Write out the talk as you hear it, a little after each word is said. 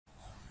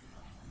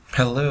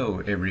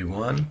Hello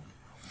everyone,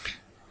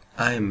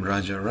 I am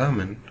Raja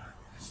Raman.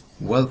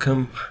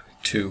 Welcome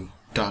to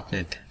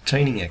 .NET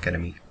Training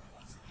Academy.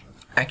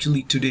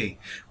 Actually today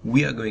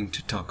we are going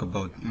to talk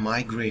about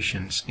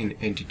migrations in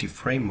Entity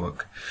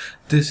Framework.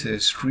 This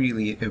is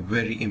really a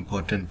very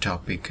important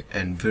topic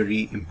and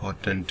very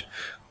important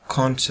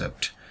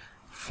concept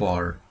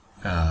for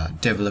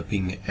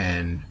developing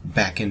and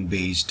backend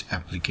based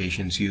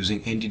applications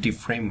using Entity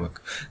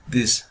Framework.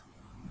 This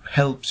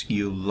helps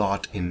you a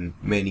lot in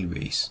many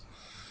ways.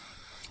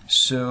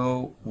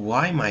 So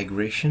why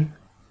migration?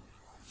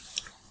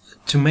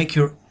 To make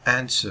your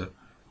answer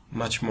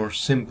much more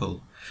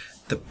simple,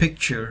 the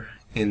picture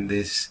in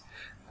this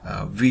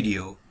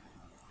video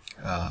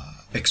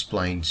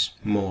explains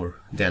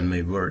more than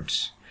my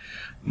words.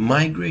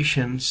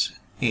 Migrations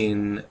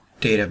in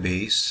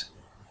database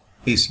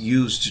is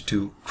used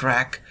to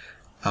track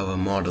our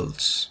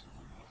models.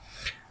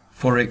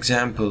 For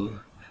example,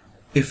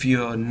 if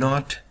you're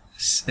not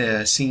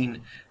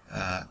seen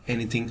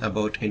anything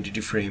about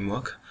Entity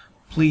Framework,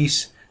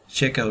 please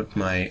check out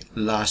my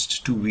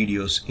last two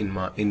videos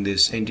in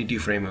this Entity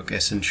Framework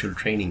Essential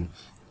Training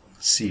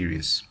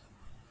series.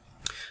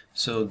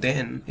 So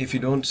then if you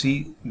don't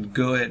see,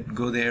 go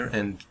there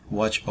and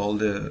watch all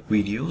the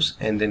videos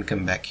and then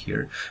come back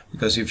here,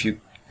 because if you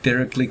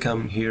directly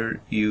come here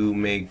you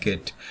may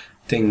get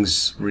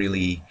things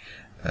really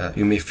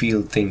you may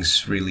feel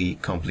things really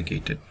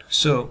complicated.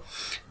 So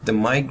the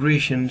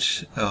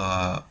migrations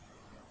are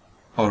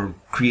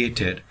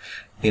created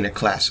in a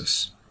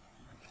classes.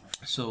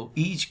 So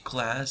each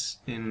class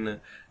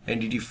in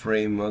Entity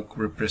Framework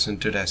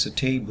represented as a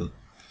table.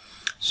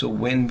 So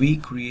when we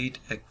create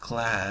a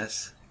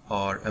class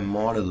or a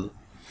model,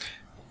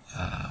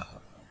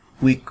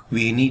 we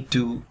need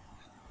to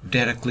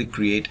directly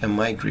create a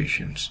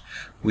migrations,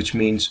 which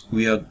means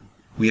we are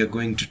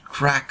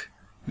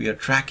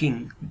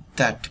tracking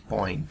that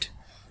point,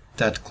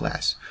 that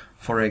class.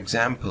 For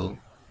example,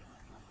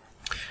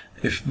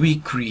 if we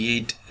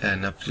create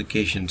an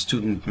application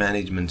student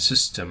management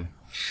system,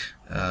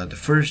 the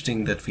first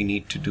thing that we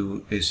need to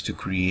do is to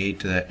create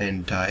the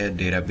entire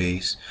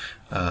database.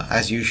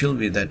 As usual,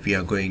 we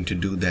are going to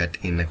do that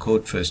in a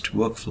code first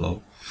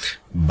workflow.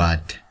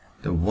 But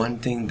the one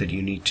thing that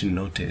you need to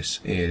notice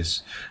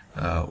is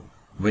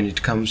when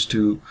it comes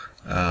to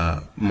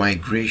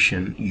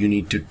migration, you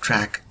need to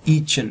track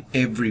each and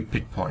every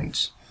bit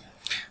points.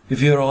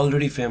 If you're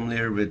already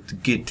familiar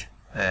with Git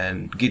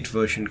and Git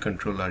version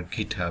control or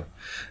GitHub,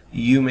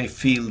 you may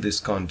feel this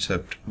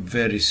concept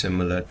very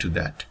similar to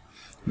that,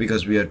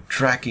 because we are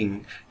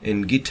tracking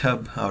in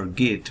GitHub or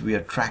Git, we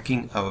are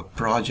tracking our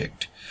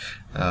project,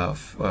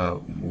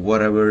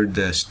 whatever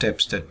the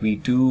steps that we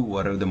do,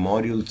 whatever the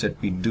modules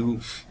that we do,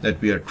 that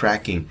we are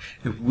tracking.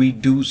 If we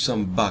do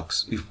some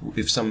bugs,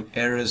 if some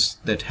errors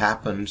that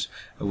happens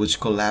which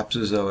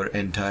collapses our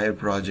entire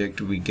project,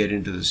 we get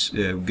into this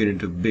get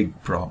into a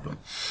big problem.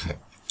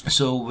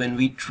 So when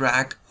we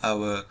track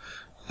our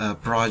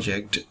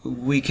project,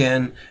 we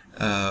can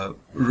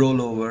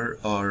roll over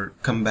or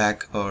come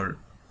back or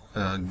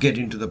get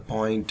into the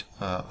point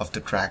of the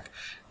track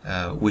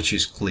which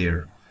is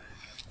clear.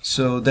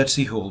 So that's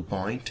the whole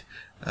point.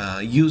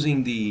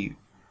 Using the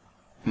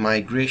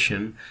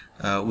migration,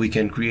 we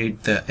can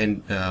create the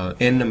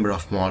n number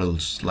of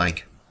models,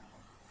 like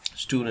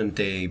student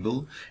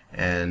table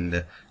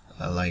and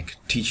like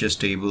teachers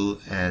table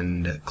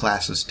and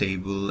classes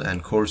table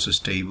and courses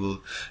table.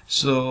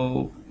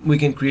 So we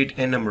can create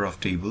n number of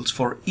tables.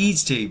 For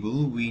each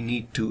table we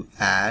need to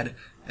add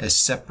a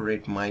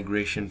separate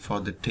migration for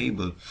the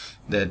table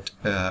that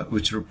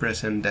which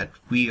represent that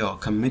we are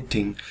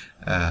committing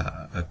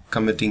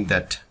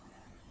that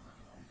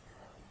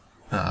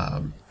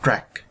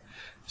track.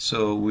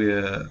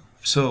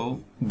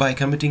 So by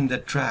committing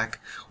that track,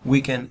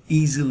 we can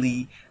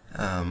easily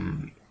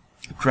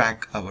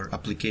track our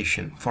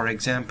application. For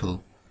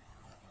example,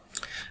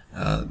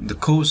 the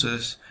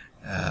courses,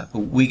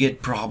 we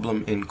get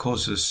problem in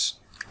courses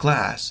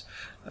class,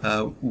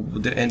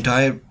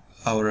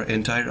 our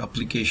entire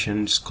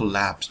applications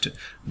collapsed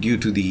due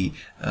to the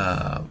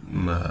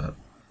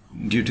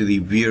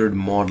weird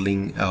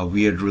modeling,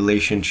 weird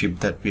relationship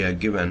that we are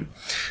given.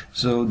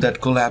 So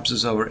that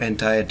collapses our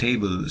entire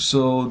table.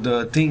 So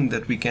the thing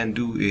that we can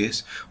do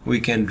is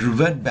we can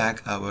revert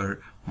back our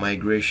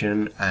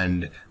migration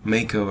and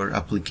make our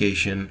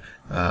application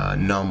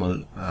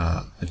normal,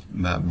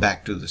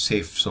 back to the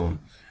safe zone.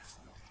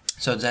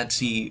 So that's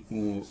the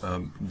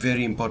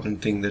very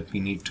important thing that we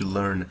need to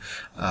learn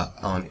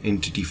on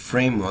Entity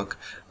Framework,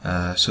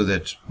 so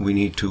that we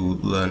need to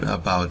learn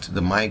about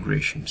the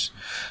migrations.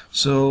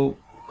 So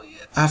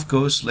of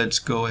course, let's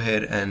go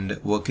ahead and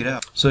work it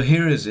out. So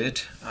here is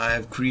it. I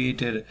have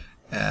created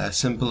a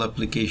simple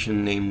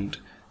application named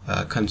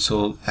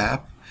console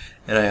app,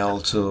 and I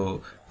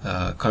also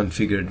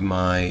configured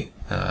my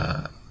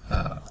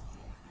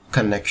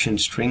connection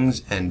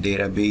strings and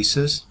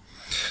databases.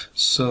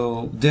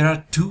 So there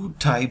are two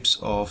types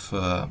of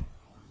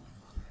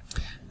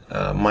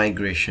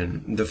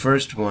migration. The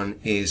first one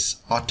is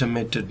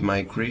automated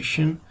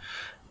migration,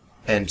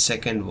 and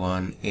second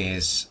one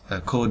is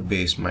a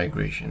code-based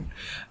migration.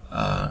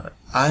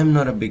 I'm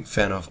not a big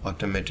fan of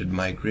automated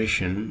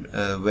migration,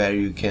 where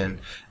you can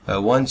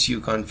once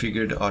you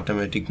configured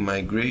automatic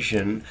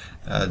migration,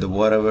 the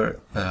whatever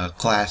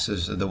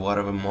classes, the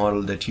whatever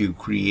model that you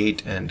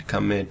create and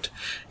commit,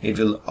 it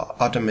will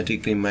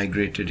automatically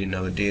migrate it in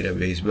our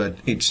database. But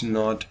it's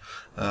not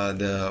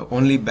the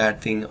only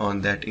bad thing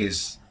on that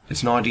is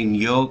it's not in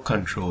your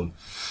control.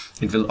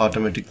 It will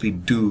automatically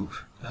do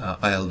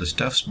all the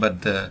stuffs,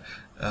 but the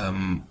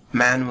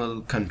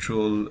manual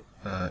control,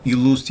 you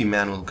lose the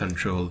manual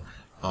control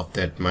of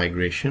that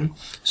migration.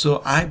 So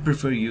I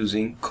prefer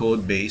using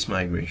code-based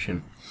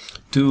migration.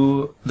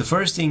 The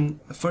first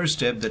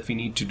step that we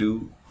need to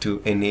do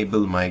to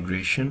enable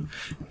migration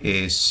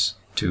is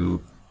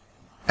to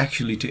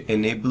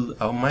enable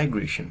our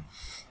migration.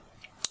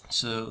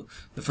 So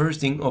the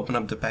first thing, open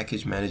up the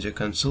package manager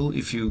console.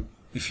 If you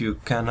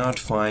cannot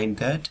find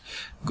that,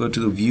 go to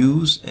the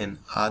views and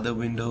other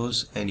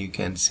windows and you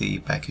can see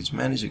package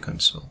manager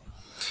console.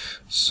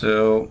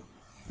 So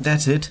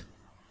that's it.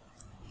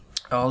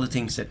 All the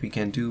things that we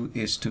can do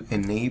is to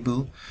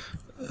enable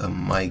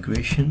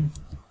migration.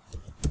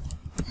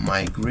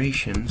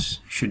 Migrations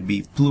should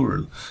be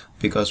plural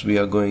because we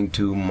are going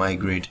to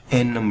migrate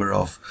n number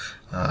of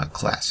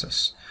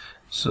classes.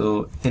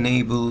 So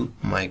enable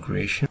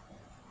migration.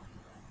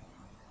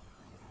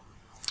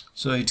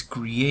 So it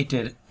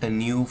created a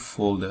new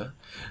folder.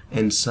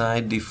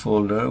 Inside the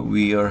folder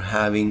we are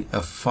having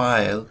a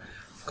file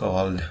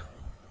called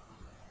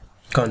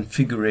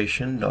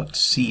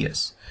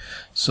configuration.cs.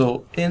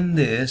 So in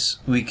this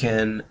we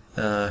can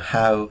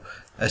have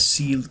a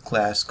sealed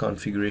class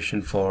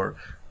configuration for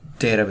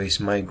database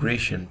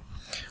migration.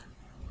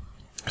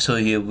 So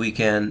here we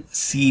can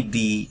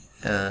seed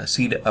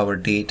our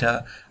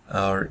data,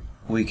 or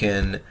we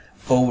can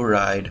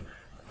override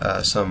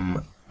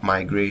some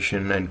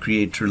migration and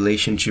create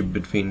relationship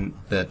between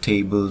the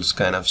tables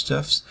kind of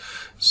stuffs.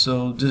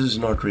 So this is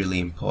not really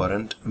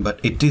important, but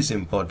it is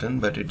important,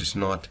 but it is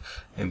not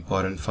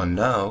important for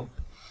now.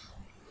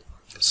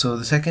 So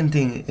the second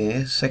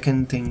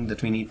thing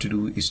that we need to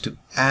do is to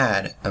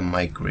add a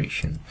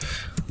migration.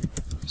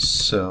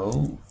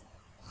 So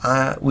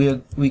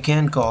we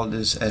can call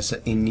this as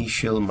an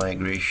initial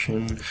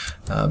migration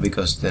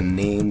because the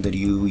name that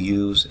you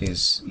use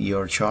is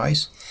your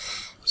choice.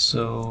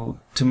 So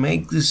to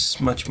make this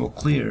much more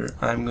clear,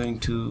 I'm going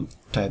to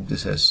type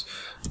this as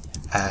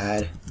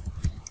add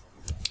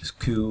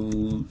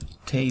SQL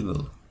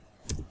table.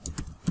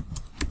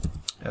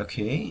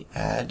 Okay,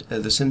 add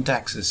the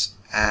syntax is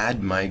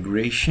add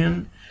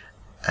migration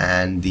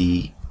and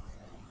the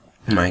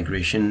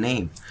migration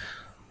name.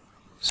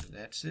 So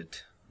that's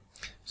it.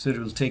 So it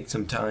will take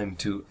some time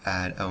to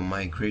add our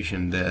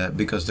migration there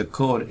because the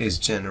code is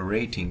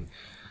generating.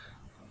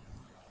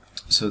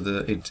 So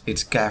it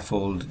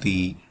scaffold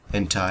the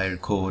entire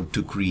code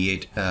to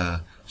create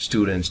a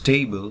students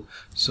table.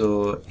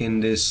 So in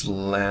this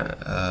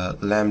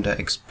lambda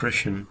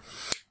expression,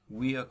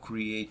 we are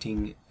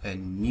creating a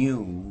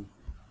new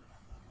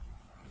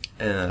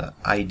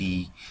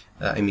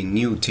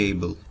new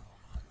table.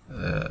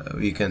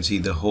 You can see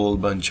the whole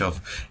bunch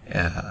of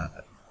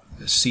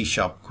C#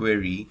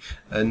 query.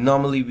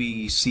 Normally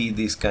we see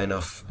these kind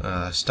of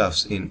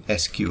stuffs in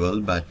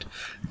SQL, but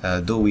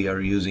though we are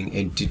using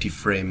entity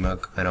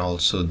framework and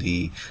also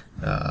the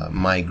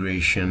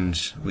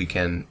migrations, we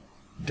can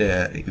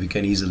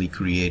easily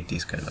create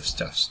these kind of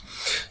stuffs.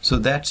 So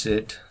that's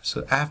it.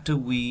 So after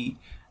we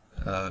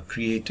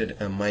created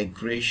a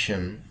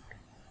migration,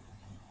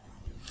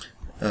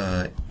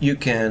 you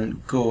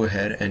can go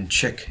ahead and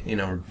check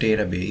in our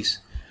database.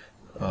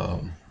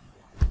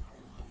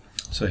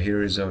 So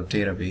here is our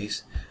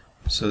database.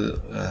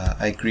 So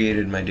I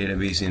created my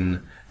database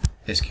in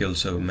SQL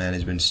Server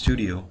Management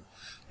Studio.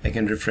 I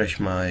can refresh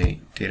my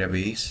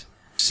database,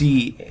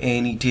 see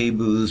any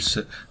tables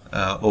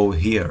over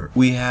here.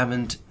 We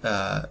haven't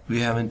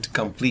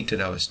completed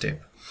our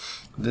step.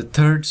 The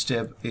third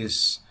step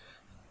is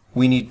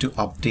we need to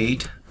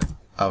update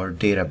our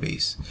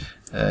database.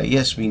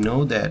 Yes, we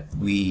know that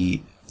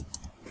we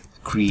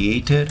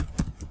created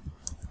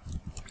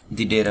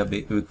the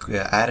database, we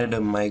added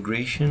a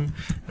migration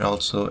and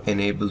also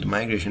enabled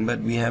migration,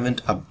 but we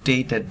haven't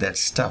updated that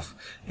stuff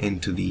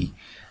into the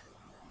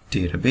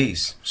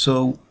database.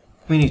 So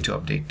we need to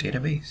update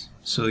database.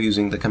 So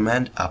using the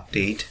command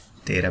update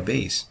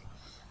database.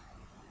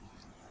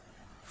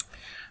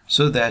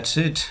 So that's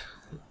it.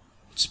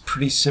 It's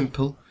pretty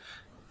simple.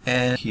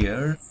 And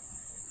here,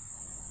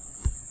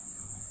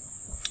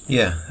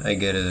 yeah, I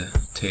get a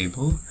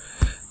table.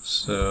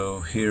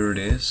 So here it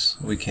is.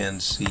 We can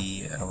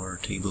see our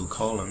table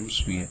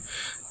columns. We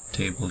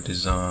table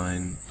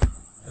design,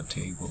 a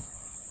table.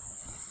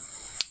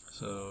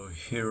 So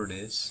here it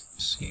is.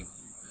 See,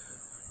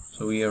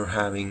 so we are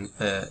having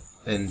an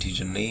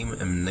integer name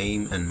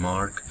and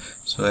mark.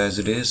 So as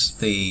it is,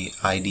 the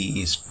ID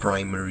is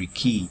primary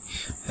key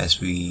as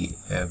we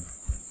have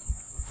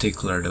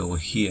declared over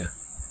here.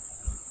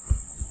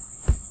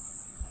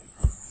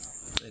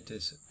 It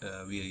is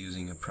we are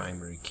using a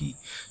primary key.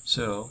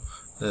 So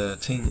the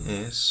thing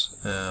is,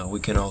 we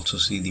can also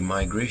see the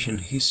migration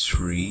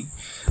history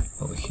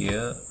over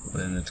here.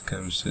 When it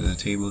comes to the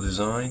table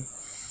design,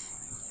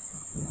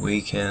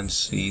 we can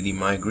see the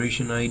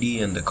migration ID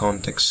and the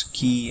context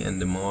key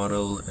and the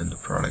model and the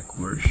product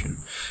version.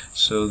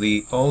 So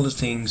all the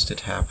things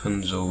that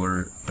happens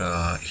over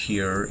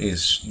here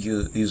is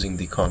using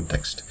the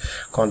context.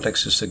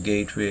 Context is a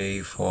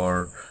gateway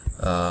for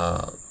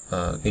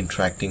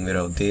interacting with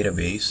our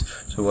database.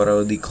 So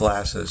whatever the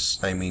classes,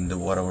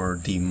 whatever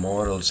the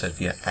models that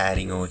we are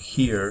adding over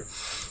here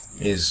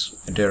is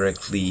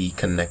directly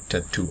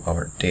connected to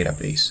our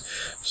database.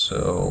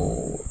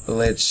 So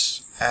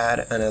let's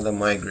add another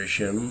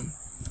migration.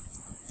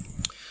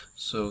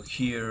 So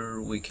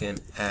here we can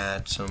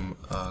add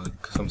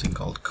something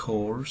called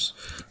course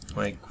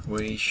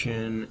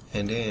migration,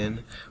 and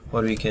then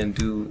what we can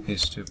do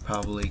is to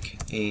public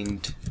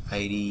int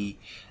ID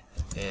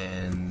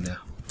and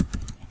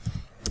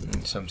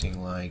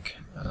something like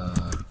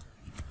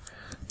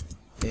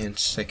and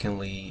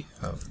secondly,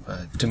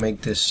 to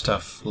make this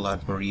stuff a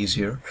lot more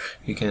easier,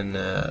 you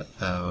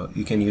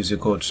can use a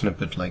code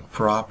snippet like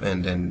prop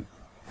and then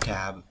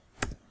tab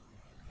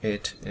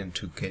it and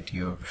to get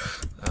your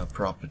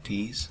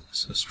properties.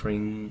 So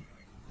string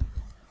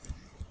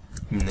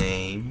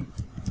name.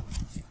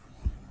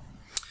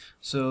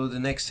 So the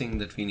next thing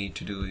that we need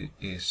to do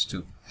is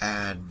to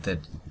add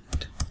that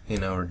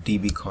in our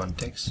DB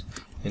context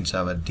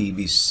inside our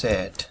DB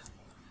set.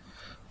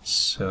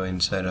 So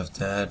inside of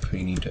that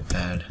we need to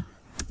add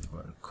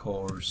our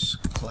course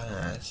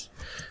class.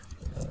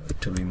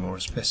 To be more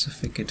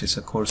specific, it is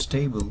a course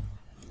table.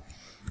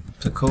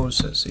 The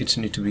courses, it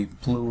needs to be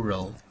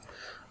plural.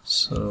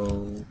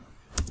 So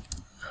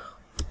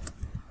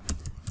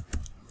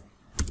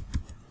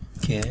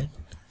get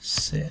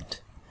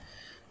set.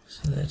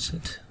 So that's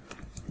it.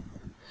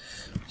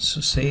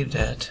 So save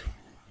that.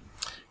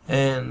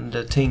 And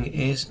the thing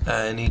is,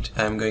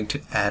 I'm going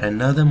to add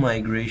another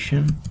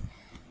migration.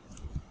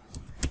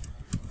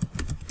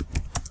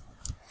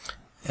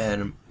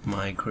 Add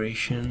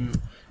migration,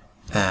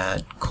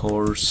 add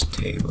course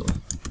table.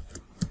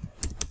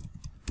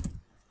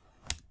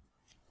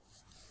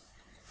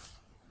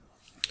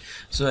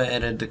 So I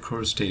added the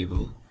course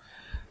table,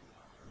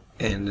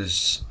 and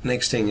this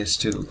next thing is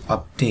to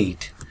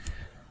update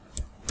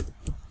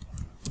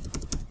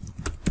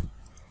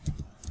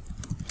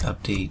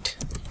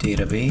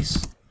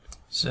database.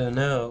 So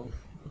now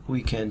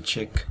we can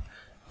check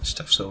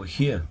stuff. So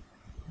here,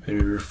 when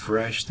we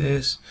refresh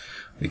this,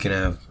 we can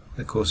have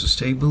the courses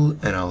table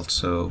and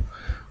also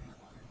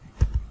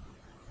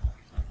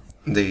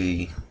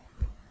the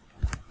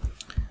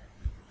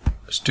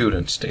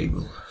students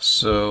table.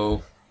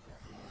 So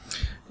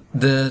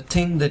the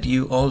thing that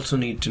you also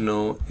need to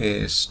know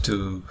is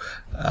to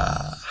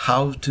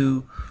how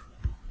to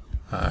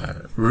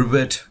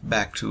revert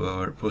back to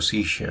our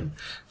position.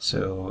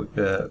 So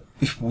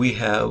if we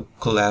have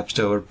collapsed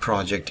our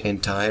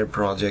entire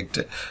project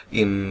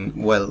in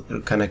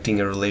connecting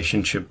a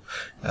relationship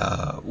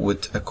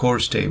with a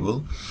course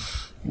table,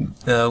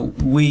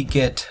 we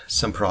get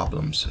some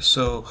problems.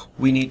 So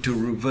we need to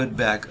revert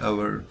back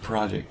our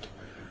project.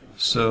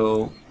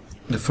 So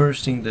the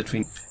first thing that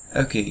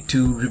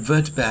to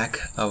revert back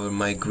our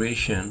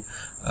migration,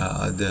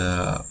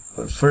 the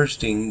first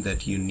thing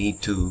that you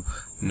need to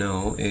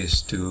know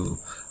is to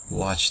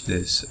watch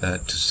this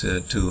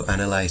to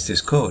analyze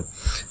this code.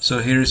 So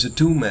here is the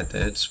two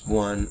methods.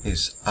 One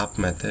is up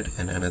method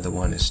and another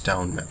one is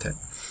down method.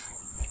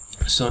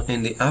 So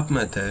in the up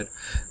method,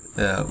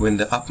 when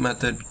the up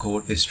method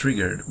code is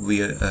triggered,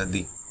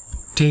 the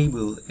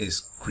table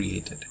is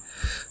created.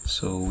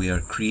 So we are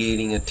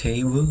creating a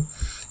table,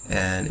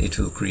 and it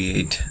will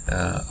create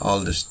all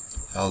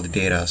the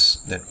data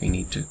that we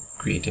need to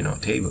create in our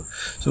table.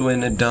 So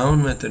when a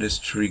down method is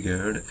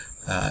triggered,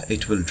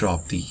 it will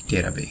drop the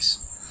database.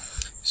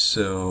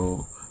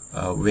 So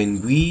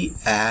when we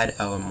add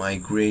our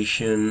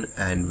migration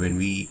and when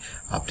we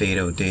update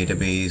our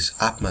database,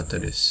 up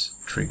method is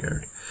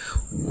triggered.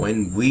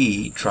 When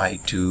we try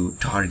to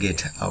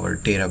target our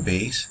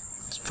database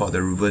for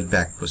the revert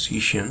back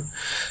position,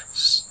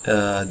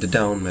 the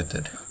down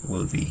method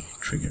will be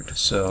triggered.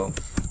 So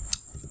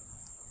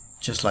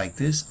just like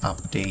this,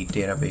 update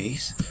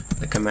database,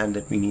 the command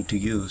that we need to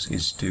use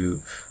is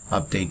to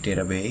update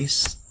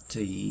database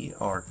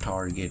or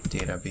target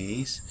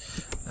database,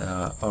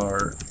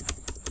 or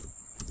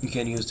you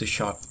can use the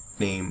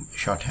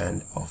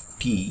shorthand of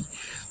T.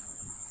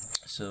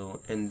 So,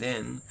 and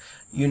then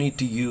you need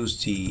to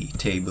use the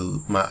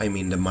table,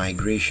 the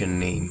migration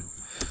name,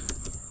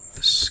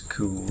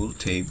 school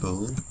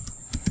table,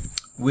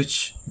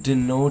 which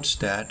denotes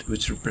that,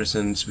 which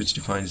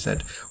defines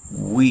that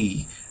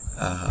we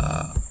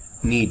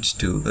needs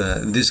to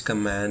this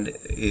command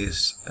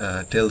is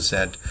tells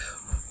that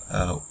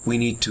we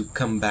need to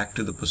come back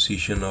to the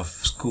position of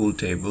school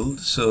table,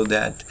 so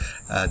that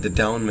the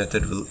down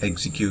method will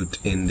execute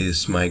in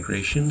this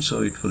migration,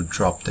 so it will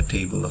drop the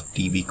table of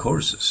DB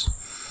courses.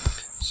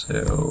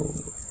 So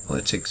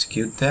let's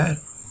execute that,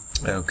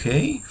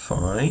 Okay,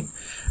 fine.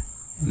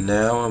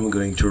 Now I'm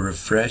going to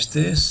refresh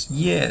this.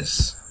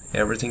 Yes,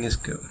 everything is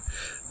good.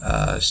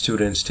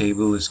 Students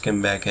table is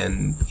come back,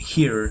 and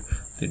here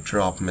the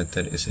drop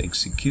method is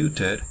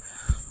executed.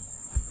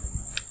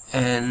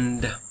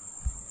 And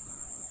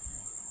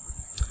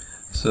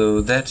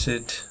so that's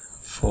it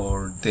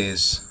for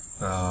this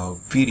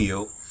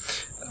video.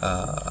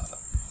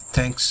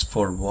 Thanks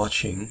for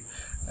watching,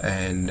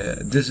 and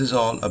this is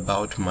all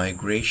about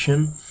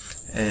migration,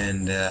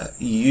 and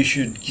you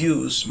should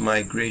use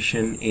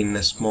migration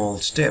in small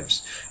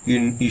steps.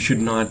 You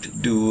should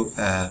not do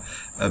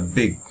a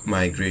big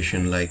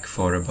migration, like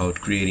for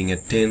about creating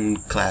 10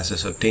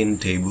 classes or 10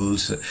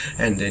 tables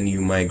and then you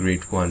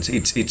migrate once.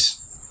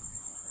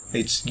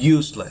 It's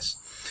useless.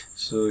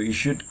 So you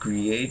should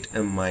create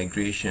a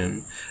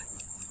migration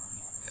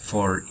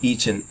for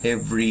each and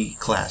every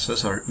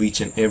classes or each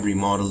and every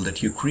model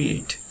that you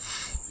create.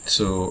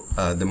 So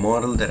the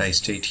model that I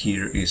state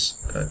here is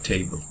a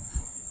table.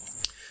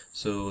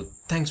 So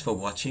thanks for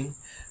watching.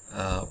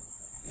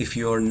 If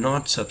you are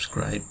not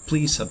subscribed,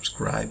 please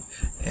subscribe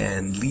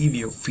and leave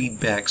your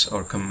feedbacks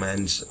or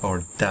comments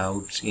or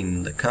doubts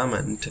in the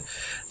comment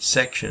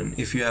section.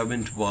 If you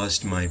haven't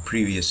watched my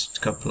previous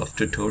couple of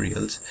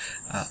tutorials,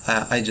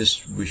 I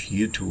just wish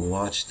you to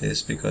watch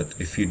this, because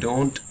if you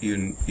don't,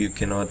 you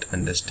cannot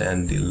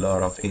understand the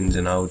lot of ins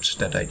and outs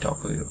that I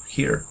talk about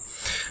here,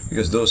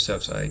 because those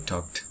stuffs I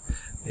talked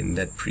in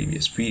that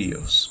previous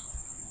videos.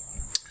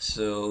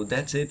 So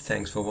that's it.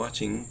 Thanks for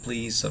watching.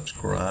 Please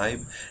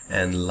subscribe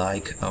and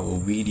like our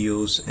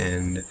videos,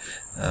 and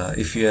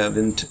if you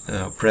haven't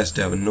pressed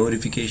our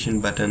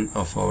notification button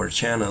of our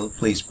channel,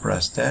 please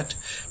press that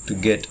to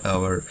get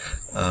our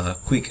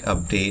quick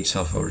updates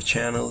of our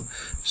channel.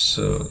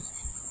 So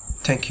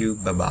thank you.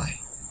 Bye bye.